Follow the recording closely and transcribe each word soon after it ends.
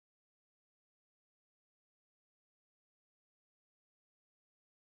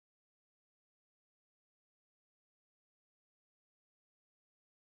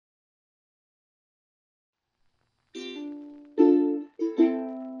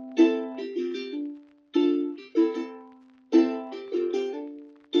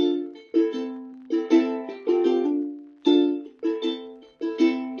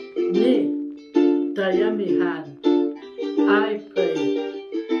Nipehon I pray.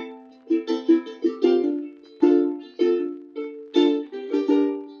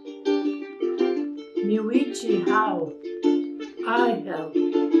 Niwechihaw-I Help.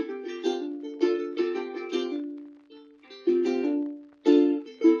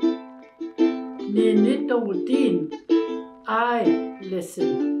 I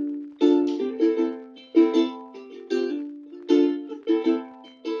listen.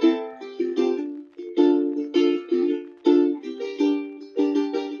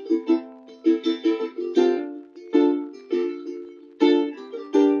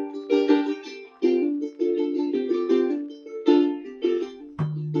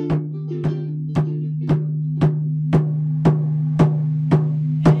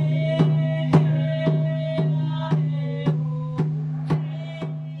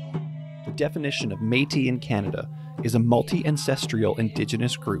 The definition of Métis in Canada is a multi-ancestral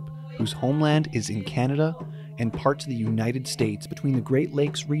Indigenous group whose homeland is in Canada and parts of the United States between the Great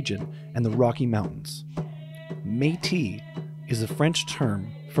Lakes region and the Rocky Mountains. Métis is a French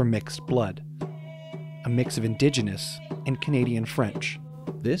term for mixed blood, a mix of Indigenous and Canadian French.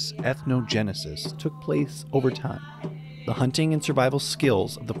 This ethnogenesis took place over time. The hunting and survival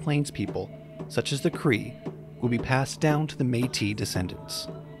skills of the Plains people, such as the Cree, will be passed down to the Métis descendants.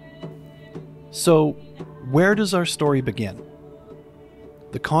 So, where does our story begin?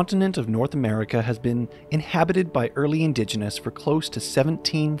 The continent of North America has been inhabited by early Indigenous for close to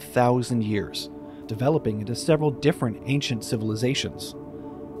 17,000 years, developing into several different ancient civilizations.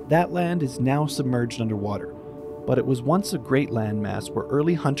 That land is now submerged underwater, but it was once a great landmass where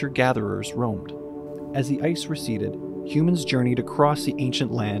early hunter-gatherers roamed. As the ice receded, humans journeyed across the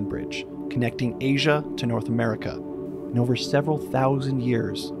ancient land bridge, connecting Asia to North America, and over several thousand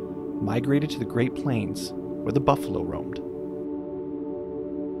years, migrated to the Great Plains, where the buffalo roamed.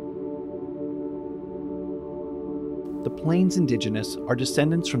 The Plains Indigenous are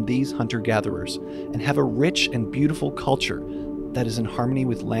descendants from these hunter-gatherers and have a rich and beautiful culture that is in harmony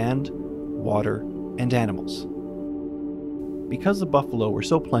with land, water, and animals. Because the buffalo were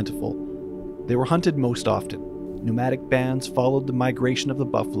so plentiful, they were hunted most often. Nomadic bands followed the migration of the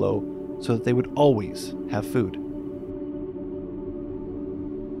buffalo so that they would always have food.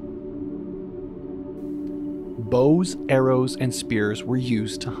 Bows, arrows, and spears were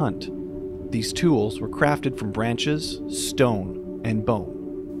used to hunt. These tools were crafted from branches, stone, and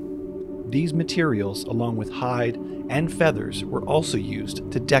bone. These materials, along with hide and feathers, were also used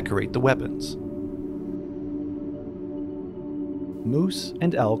to decorate the weapons. Moose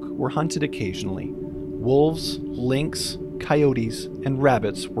and elk were hunted occasionally. Wolves, lynx, coyotes, and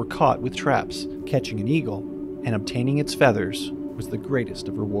rabbits were caught with traps. Catching an eagle and obtaining its feathers was the greatest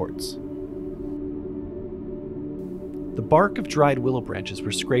of rewards. The bark of dried willow branches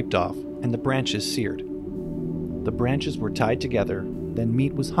were scraped off and the branches seared. The branches were tied together, then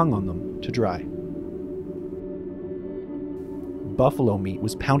meat was hung on them to dry. Buffalo meat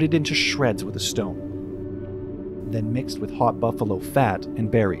was pounded into shreds with a stone, then mixed with hot buffalo fat and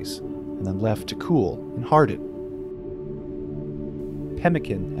berries, and then left to cool and harden.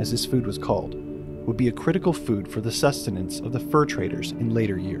 Pemmican, as this food was called, would be a critical food for the sustenance of the fur traders in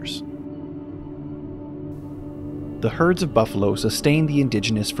later years. The herds of buffalo sustained the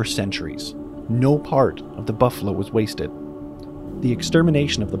Indigenous for centuries. No part of the buffalo was wasted. The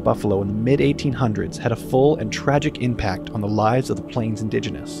extermination of the buffalo in the mid-1800s had a full and tragic impact on the lives of the Plains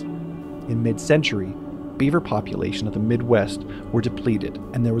Indigenous. In mid-century, beaver population of the Midwest were depleted,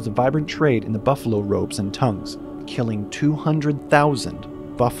 and there was a vibrant trade in the buffalo robes and tongues, killing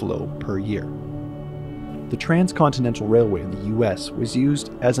 200,000 buffalo per year. The Transcontinental Railway in the U.S. was used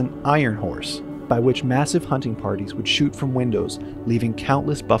as an iron horse, by which massive hunting parties would shoot from windows, leaving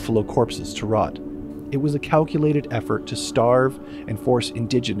countless buffalo corpses to rot. It was a calculated effort to starve and force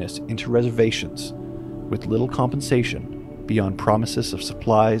Indigenous into reservations, with little compensation beyond promises of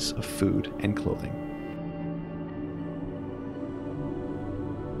supplies of food and clothing.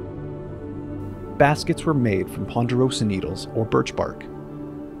 Baskets were made from ponderosa needles or birch bark.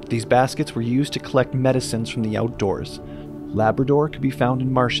 These baskets were used to collect medicines from the outdoors. Labrador could be found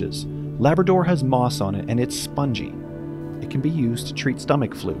in marshes. Labrador has moss on it and it's spongy. It can be used to treat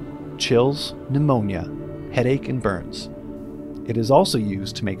stomach flu, chills, pneumonia, headache, and burns. It is also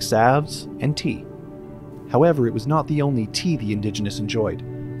used to make salves and tea. However, it was not the only tea the Indigenous enjoyed.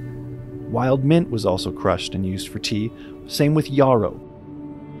 Wild mint was also crushed and used for tea, same with yarrow.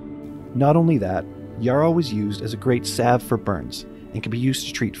 Not only that, yarrow was used as a great salve for burns and could be used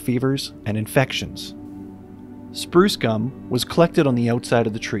to treat fevers and infections. Spruce gum was collected on the outside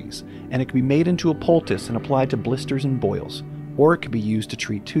of the trees, and it could be made into a poultice and applied to blisters and boils, or it could be used to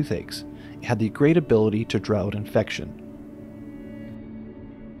treat toothaches. had the great ability to draw out infection.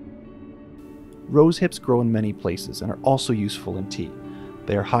 Rose hips grow in many places and are also useful in tea.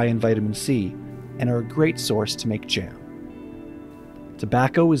 They are high in vitamin C and are a great source to make jam.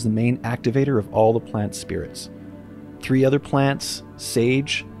 Tobacco is the main activator of all the plant spirits. 3 other plants,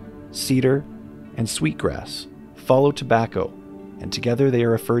 sage, cedar, and sweetgrass, follow tobacco, and together they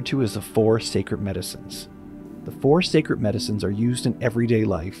are referred to as the 4 sacred medicines. The 4 sacred medicines are used in everyday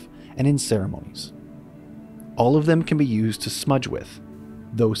life and in ceremonies. All of them can be used to smudge with,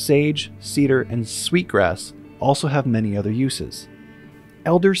 though sage, cedar, and sweetgrass also have many other uses.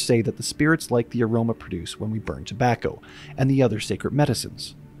 Elders say that the spirits like the aroma produced when we burn tobacco and the other sacred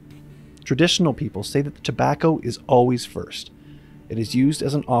medicines. Traditional people say that the tobacco is always first. It is used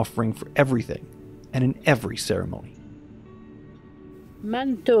as an offering for everything and in every ceremony.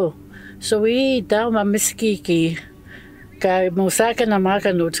 Manto, so we dauma miskiki, ka mosaka na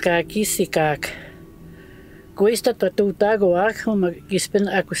makanut ka kisikak. Questa tatutago ako magispin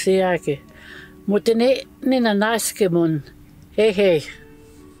ako siyake. Mutine ninanaskemon. Hey hey.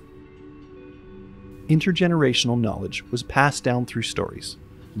 Intergenerational knowledge was passed down through stories.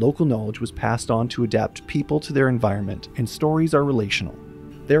 Local knowledge was passed on to adapt people to their environment, and stories are relational.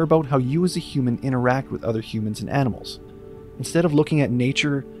 They're about how you as a human interact with other humans and animals. Instead of looking at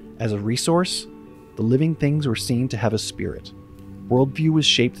nature as a resource, the living things were seen to have a spirit. Worldview was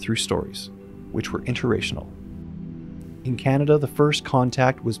shaped through stories, which were interracial. In Canada, the first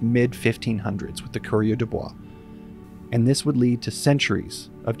contact was mid-1500s with the Courrier de Bois, and this would lead to centuries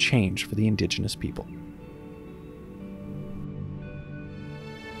of change for the Indigenous people.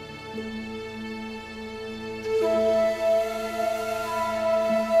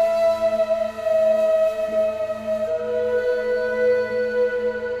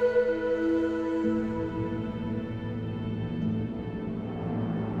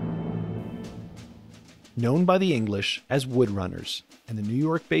 Known by the English as woodrunners and the New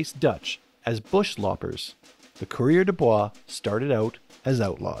York-based Dutch as bushloppers, the Courrier de Bois started out as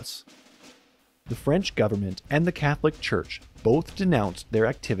outlaws. The French government and the Catholic Church both denounced their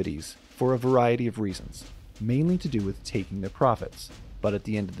activities for a variety of reasons, mainly to do with taking their profits. But at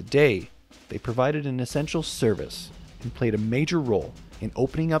the end of the day, they provided an essential service and played a major role in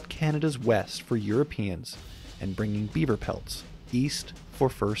opening up Canada's west for Europeans and bringing beaver pelts east for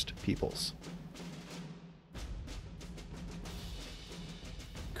First Peoples.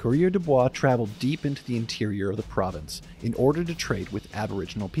 Courrier de Bois traveled deep into the interior of the province in order to trade with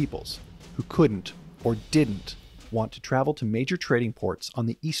Aboriginal peoples, who couldn't or didn't want to travel to major trading ports on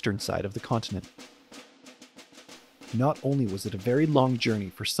the eastern side of the continent. Not only was it a very long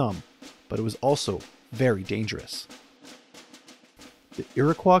journey for some, but it was also very dangerous. The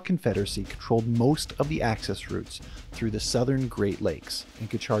Iroquois Confederacy controlled most of the access routes through the southern Great Lakes and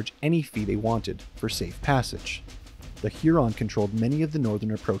could charge any fee they wanted for safe passage. The Huron controlled many of the northern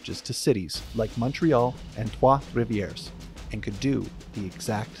approaches to cities like Montreal and Trois-Rivières and could do the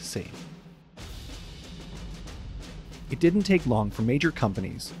exact same. It didn't take long for major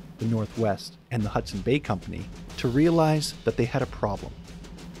companies, the Northwest and the Hudson Bay Company, to realize that they had a problem.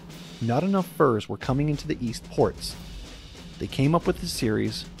 Not enough furs were coming into the east ports. They came up with a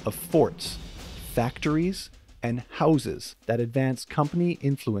series of forts, factories, and houses that advanced company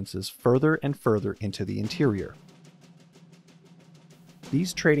influences further and further into the interior.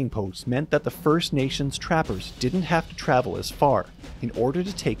 These trading posts meant that the First Nations trappers didn't have to travel as far in order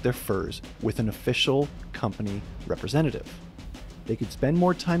to take their furs with an official company representative. They could spend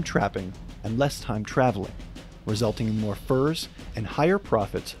more time trapping and less time traveling, resulting in more furs and higher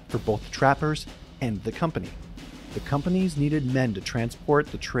profits for both the trappers and the company. The companies needed men to transport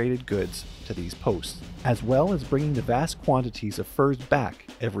the traded goods to these posts, as well as bringing the vast quantities of furs back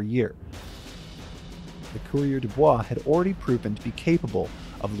every year. The Courrier de Bois had already proven to be capable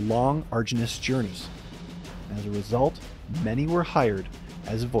of long, arduous journeys. As a result, many were hired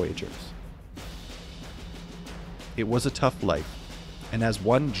as voyagers. It was a tough life, and as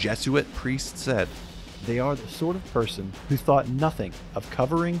one Jesuit priest said, they are the sort of person who thought nothing of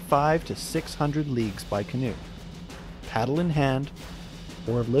covering 500 to 600 leagues by canoe, paddle in hand,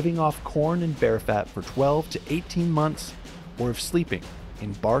 or of living off corn and bear fat for 12 to 18 months, or of sleeping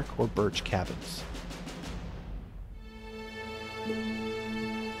in bark or birch cabins.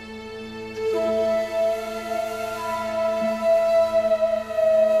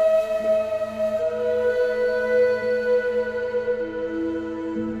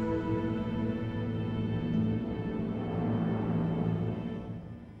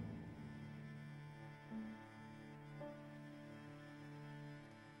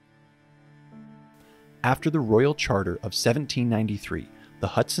 After the Royal Charter of 1793, the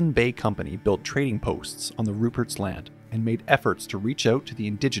Hudson Bay Company built trading posts on the Rupert's Land and made efforts to reach out to the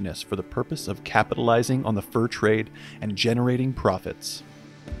indigenous for the purpose of capitalizing on the fur trade and generating profits.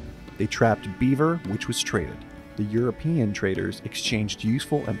 They trapped beaver, which was traded. The European traders exchanged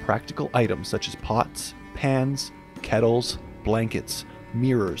useful and practical items such as pots, pans, kettles, blankets,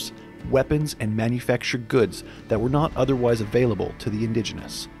 mirrors, weapons, and manufactured goods that were not otherwise available to the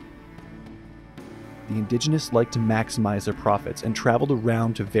indigenous. The indigenous liked to maximize their profits and traveled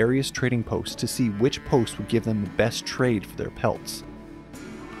around to various trading posts to see which post would give them the best trade for their pelts.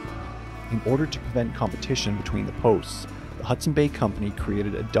 In order to prevent competition between the posts, the Hudson Bay Company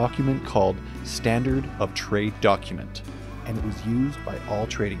created a document called Standard of Trade Document, and it was used by all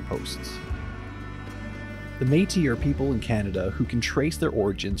trading posts. The Métis are people in Canada who can trace their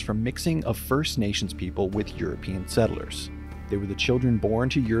origins from mixing of First Nations people with European settlers. They were the children born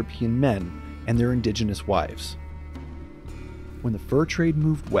to European men and their indigenous wives. When the fur trade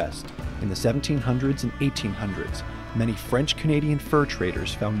moved west in the 1700s and 1800s, many French-Canadian fur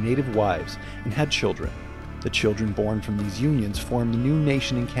traders found native wives and had children. The children born from these unions formed a new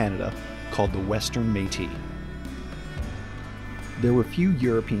nation in Canada called the Western Métis. There were few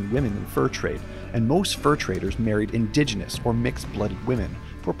European women in fur trade, and most fur traders married indigenous or mixed-blooded women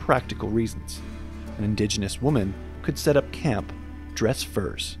for practical reasons. An indigenous woman could set up camp, dress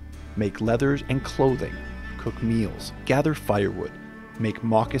furs, make leathers and clothing, cook meals, gather firewood, make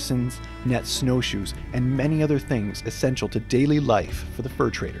moccasins, net snowshoes, and many other things essential to daily life for the fur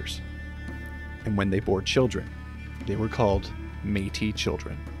traders. And when they bore children, they were called Métis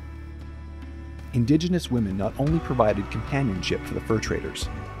children. Indigenous women not only provided companionship for the fur traders,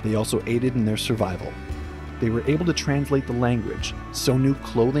 they also aided in their survival. They were able to translate the language, sew new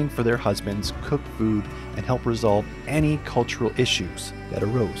clothing for their husbands, cook food, and help resolve any cultural issues that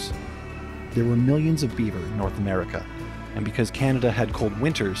arose. There were millions of beaver in North America, and because Canada had cold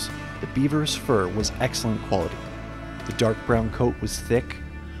winters, the beaver's fur was excellent quality. The dark brown coat was thick,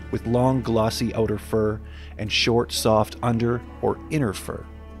 with long glossy outer fur and short soft under or inner fur.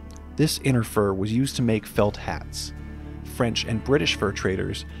 This inner fur was used to make felt hats. French and British fur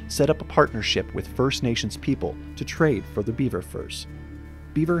traders set up a partnership with First Nations people to trade for the beaver furs.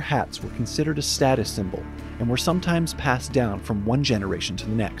 Beaver hats were considered a status symbol and were sometimes passed down from one generation to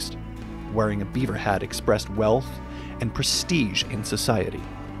the next. Wearing a beaver hat expressed wealth and prestige in society.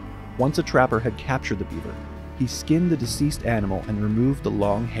 Once a trapper had captured the beaver, he skinned the deceased animal and removed the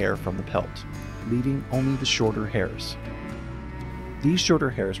long hair from the pelt, leaving only the shorter hairs. These shorter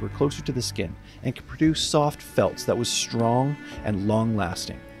hairs were closer to the skin and could produce soft felts that was strong and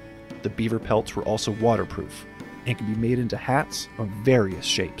long-lasting. The beaver pelts were also waterproof and could be made into hats of various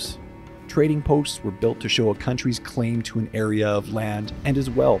shapes. Trading posts were built to show a country's claim to an area of land and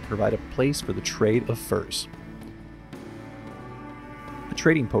as well provide a place for the trade of furs. A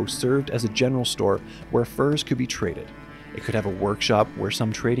trading post served as a general store where furs could be traded. It could have a workshop where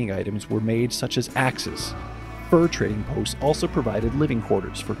some trading items were made, such as axes. Fur trading posts also provided living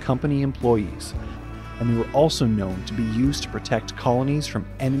quarters for company employees, and they were also known to be used to protect colonies from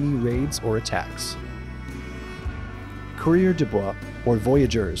enemy raids or attacks. Coureurs de bois, or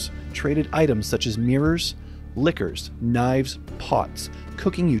voyageurs, traded items such as mirrors, liquors, knives, pots,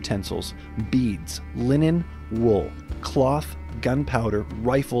 cooking utensils, beads, linen, wool, cloth, gunpowder,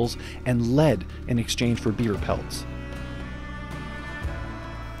 rifles, and lead in exchange for beaver pelts.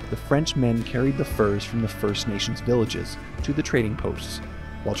 The French men carried the furs from the First Nations villages to the trading posts,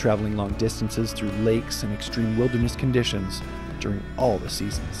 while traveling long distances through lakes and extreme wilderness conditions during all the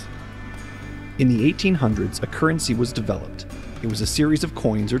seasons. In the 1800s, a currency was developed. It was a series of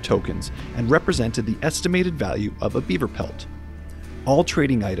coins or tokens and represented the estimated value of a beaver pelt. All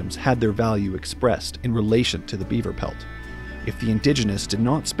trading items had their value expressed in relation to the beaver pelt. If the indigenous did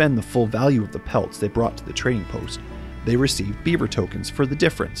not spend the full value of the pelts they brought to the trading post, they received beaver tokens for the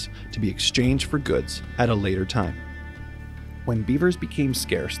difference to be exchanged for goods at a later time. When beavers became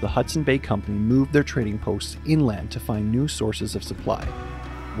scarce, the Hudson Bay Company moved their trading posts inland to find new sources of supply.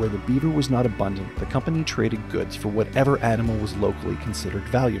 Where the beaver was not abundant, the company traded goods for whatever animal was locally considered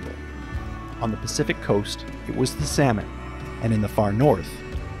valuable. On the Pacific coast, it was the salmon, and in the far north,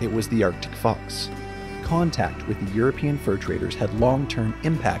 it was the Arctic fox. Contact with the European fur traders had long-term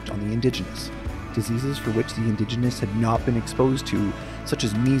impact on the indigenous. Diseases for which the indigenous had not been exposed to, such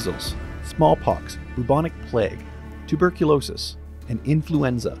as measles, smallpox, bubonic plague, tuberculosis, and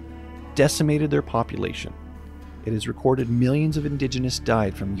influenza, decimated their population. It is recorded millions of indigenous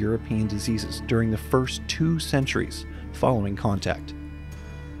died from European diseases during the first 2 centuries following contact.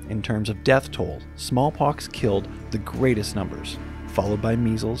 In terms of death toll, smallpox killed the greatest numbers, followed by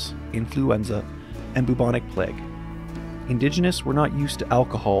measles, influenza, and bubonic plague. Indigenous were not used to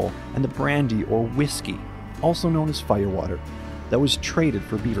alcohol and the brandy or whiskey, also known as firewater, that was traded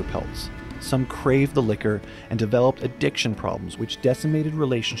for beaver pelts. Some craved the liquor and developed addiction problems which decimated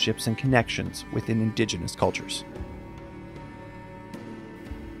relationships and connections within Indigenous cultures.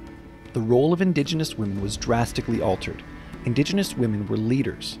 The role of Indigenous women was drastically altered. Indigenous women were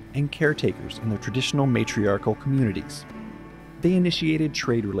leaders and caretakers in their traditional matriarchal communities. They initiated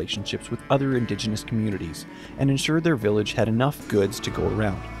trade relationships with other Indigenous communities and ensured their village had enough goods to go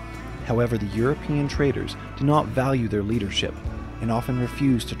around. However, the European traders did not value their leadership and often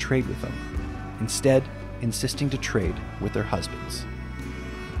refused to trade with them, instead insisting to trade with their husbands.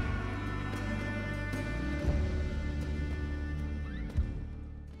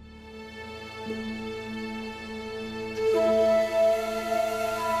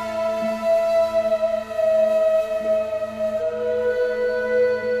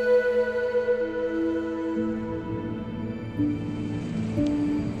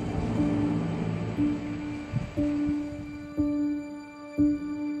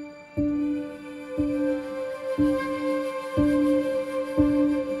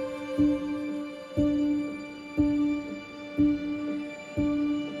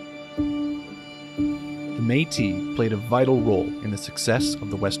 Métis played a vital role in the success of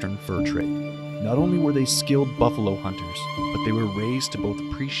the Western fur trade. Not only were they skilled buffalo hunters, but they were raised to both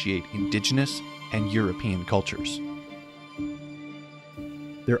appreciate Indigenous and European cultures.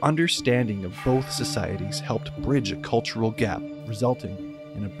 Their understanding of both societies helped bridge a cultural gap, resulting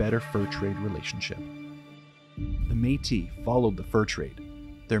in a better fur trade relationship. The Métis followed the fur trade.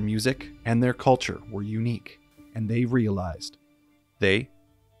 Their music and their culture were unique, and they realized they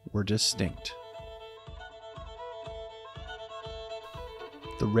were distinct.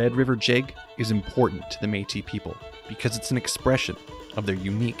 The Red River Jig is important to the Métis people because it's an expression of their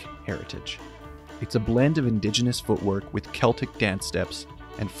unique heritage. It's a blend of Indigenous footwork with Celtic dance steps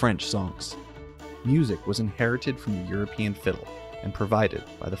and French songs. Music was inherited from the European fiddle and provided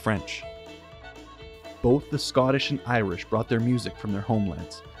by the French. Both the Scottish and Irish brought their music from their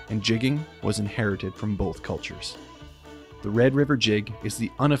homelands, and jigging was inherited from both cultures. The Red River Jig is the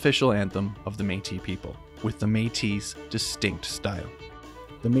unofficial anthem of the Métis people, with the Métis' distinct style.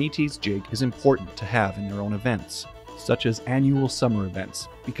 The Métis jig is important to have in their own events, such as annual summer events,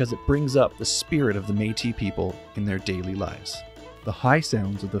 because it brings up the spirit of the Métis people in their daily lives. The high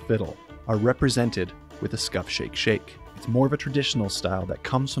sounds of the fiddle are represented with a scuff shake shake. It's more of a traditional style that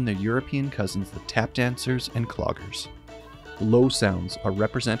comes from their European cousins, the tap dancers and cloggers. The low sounds are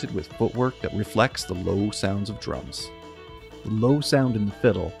represented with footwork that reflects the low sounds of drums. The low sound in the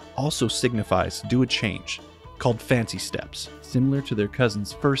fiddle also signifies do a change, called fancy steps, similar to their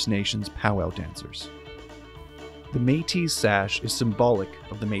cousins First Nations powwow dancers. The Métis sash is symbolic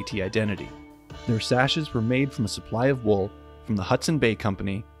of the Métis identity. Their sashes were made from a supply of wool from the Hudson Bay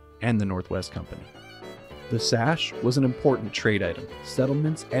Company and the Northwest Company. The sash was an important trade item.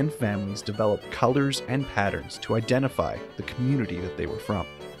 Settlements and families developed colors and patterns to identify the community that they were from.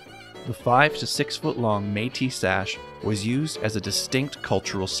 The 5 to 6 foot long Métis sash was used as a distinct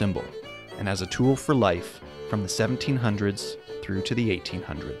cultural symbol and as a tool for life from the 1700s through to the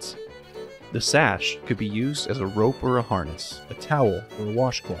 1800s. The sash could be used as a rope or a harness, a towel or a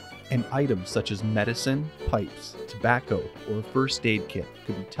washcloth, and items such as medicine, pipes, tobacco, or a first aid kit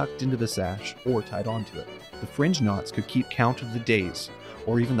could be tucked into the sash or tied onto it. The fringe knots could keep count of the days,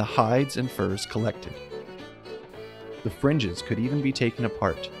 or even the hides and furs collected. The fringes could even be taken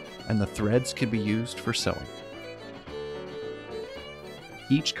apart, and the threads could be used for sewing.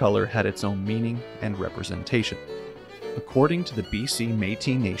 Each color had its own meaning and representation. According to the BC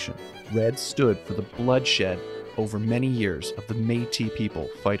Métis Nation, red stood for the bloodshed over many years of the Métis people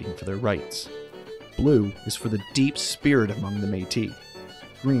fighting for their rights. Blue is for the deep spirit among the Métis.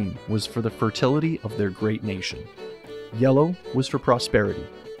 Green was for the fertility of their great nation. Yellow was for prosperity.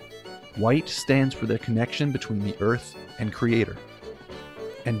 White stands for the connection between the earth and Creator.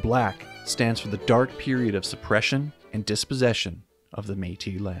 And black stands for the dark period of suppression and dispossession of the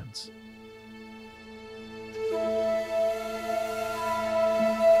Métis lands.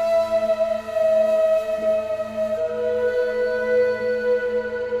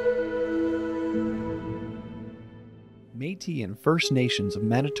 Métis and First Nations of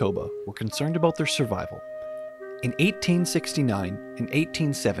Manitoba were concerned about their survival. In 1869 and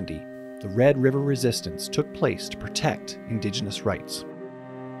 1870, the Red River Resistance took place to protect Indigenous rights.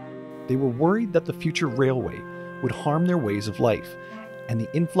 They were worried that the future railway would harm their ways of life, and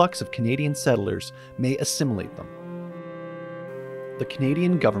the influx of Canadian settlers may assimilate them. The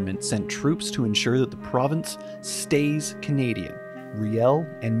Canadian government sent troops to ensure that the province stays Canadian. Riel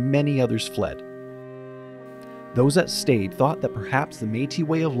and many others fled. Those that stayed thought that perhaps the Métis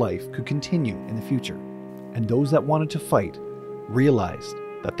way of life could continue in the future, and those that wanted to fight realized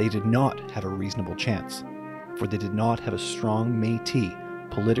that they did not have a reasonable chance, for they did not have a strong Métis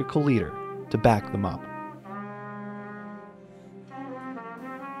political leader to back them up.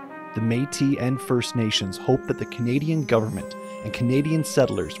 The Métis and First Nations hoped that the Canadian government and Canadian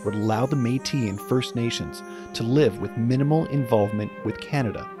settlers would allow the Métis and First Nations to live with minimal involvement with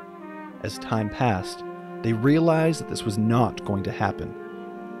Canada. As time passed, they realized that this was not going to happen.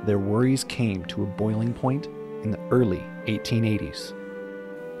 Their worries came to a boiling point in the early 1880s.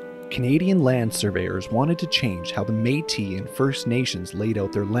 Canadian land surveyors wanted to change how the Métis and First Nations laid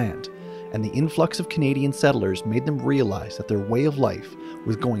out their land, and the influx of Canadian settlers made them realize that their way of life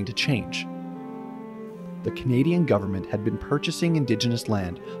was going to change. The Canadian government had been purchasing Indigenous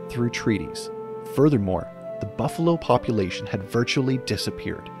land through treaties. Furthermore, the buffalo population had virtually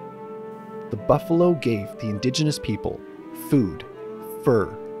disappeared. The buffalo gave the Indigenous people food,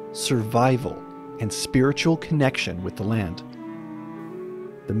 fur, survival, and spiritual connection with the land.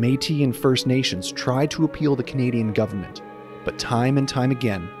 The Métis and First Nations tried to appeal the Canadian government, but time and time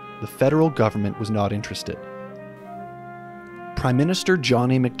again, the federal government was not interested. Prime Minister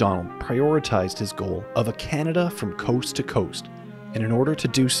John A. Macdonald prioritized his goal of a Canada from coast to coast, and in order to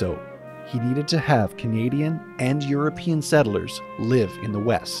do so, he needed to have Canadian and European settlers live in the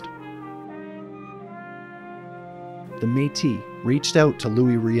West. The Métis reached out to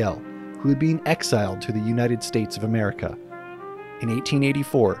Louis Riel, who had been exiled to the United States of America. In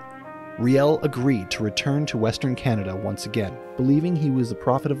 1884, Riel agreed to return to Western Canada once again, believing he was the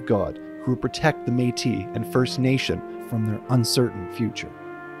prophet of God who would protect the Métis and First Nation from their uncertain future.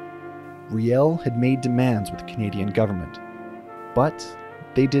 Riel had made demands with the Canadian government, but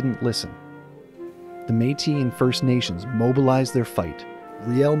they didn't listen. The Métis and First Nations mobilized their fight.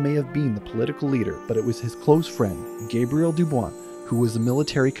 Riel may have been the political leader, but it was his close friend, Gabriel Dubois, who was the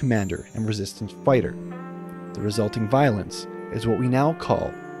military commander and resistance fighter. The resulting violence is what we now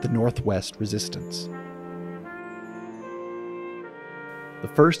call the Northwest Resistance. The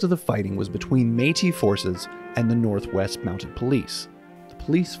first of the fighting was between Métis forces and the Northwest Mounted Police, the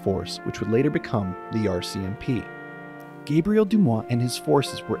police force which would later become the RCMP. Gabriel Dubois and his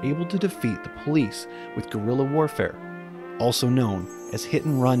forces were able to defeat the police with guerrilla warfare, also known as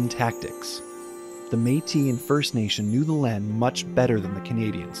hit-and-run tactics. The Métis and First Nation knew the land much better than the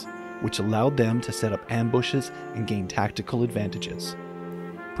Canadians, which allowed them to set up ambushes and gain tactical advantages.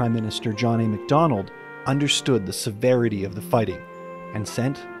 Prime Minister John A. Macdonald understood the severity of the fighting and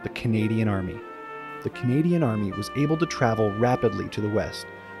sent the Canadian Army. The Canadian Army was able to travel rapidly to the west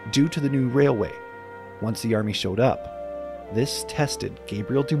due to the new railway. Once the army showed up, this tested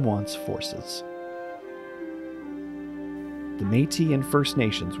Gabriel Dubois' forces. The Métis and First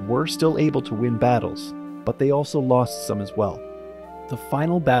Nations were still able to win battles, but they also lost some as well. The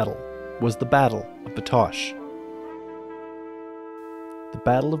final battle was the Battle of Batoche. The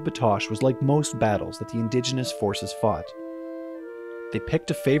Battle of Batoche was like most battles that the Indigenous forces fought. They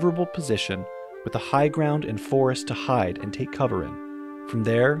picked a favorable position with a high ground and forest to hide and take cover in. From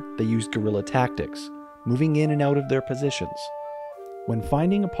there, they used guerrilla tactics, moving in and out of their positions. When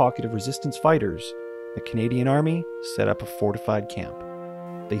finding a pocket of resistance fighters, the Canadian Army set up a fortified camp.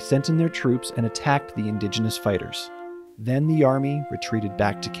 They sent in their troops and attacked the Indigenous fighters. Then the army retreated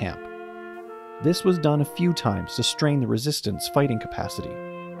back to camp. This was done a few times to strain the resistance fighting capacity.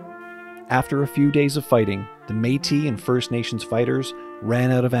 After a few days of fighting, the Métis and First Nations fighters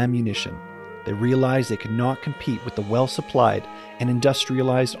ran out of ammunition. They realized they could not compete with the well-supplied and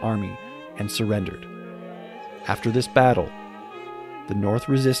industrialized army and surrendered. After this battle, the North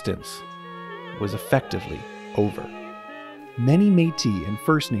Resistance was effectively over. Many Métis and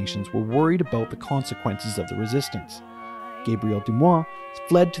First Nations were worried about the consequences of the resistance. Gabriel Dubois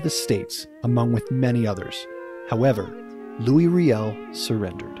fled to the States, among with many others. However, Louis Riel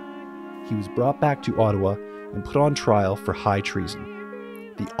surrendered. He was brought back to Ottawa and put on trial for high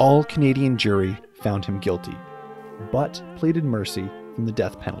treason. The all-Canadian jury found him guilty, but pleaded mercy from the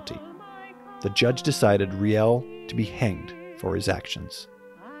death penalty. The judge decided Riel to be hanged for his actions.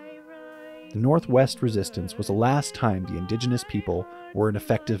 The Northwest Resistance was the last time the Indigenous people were an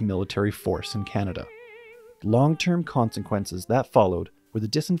effective military force in Canada. The long-term consequences that followed were the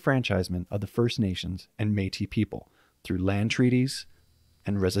disenfranchisement of the First Nations and Métis people through land treaties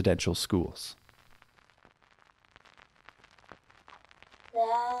and residential schools.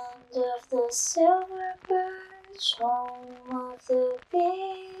 Land of the silver birch, home of the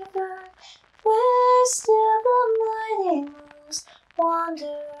beaver, where still the mighty moose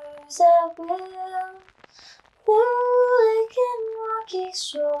wanders at will. Through lake and rocky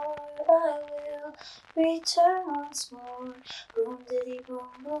shore I will will return once more. Boom diddy boom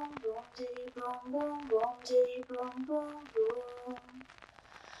boom, boom diddy boom boom, boom diddy boom boom boom.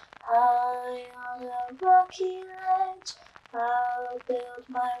 High on a rocky ledge, I'll build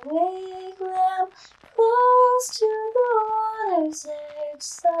my wigwam close to the water's edge,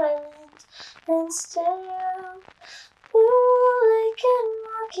 silent and still. Blue lake and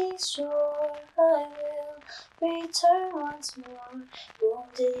rocky shore, I will return once more. Boom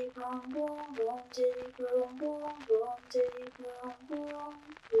diddy boom boom, boom diddy boom boom, boom diddy boom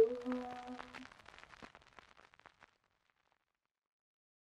boom boom.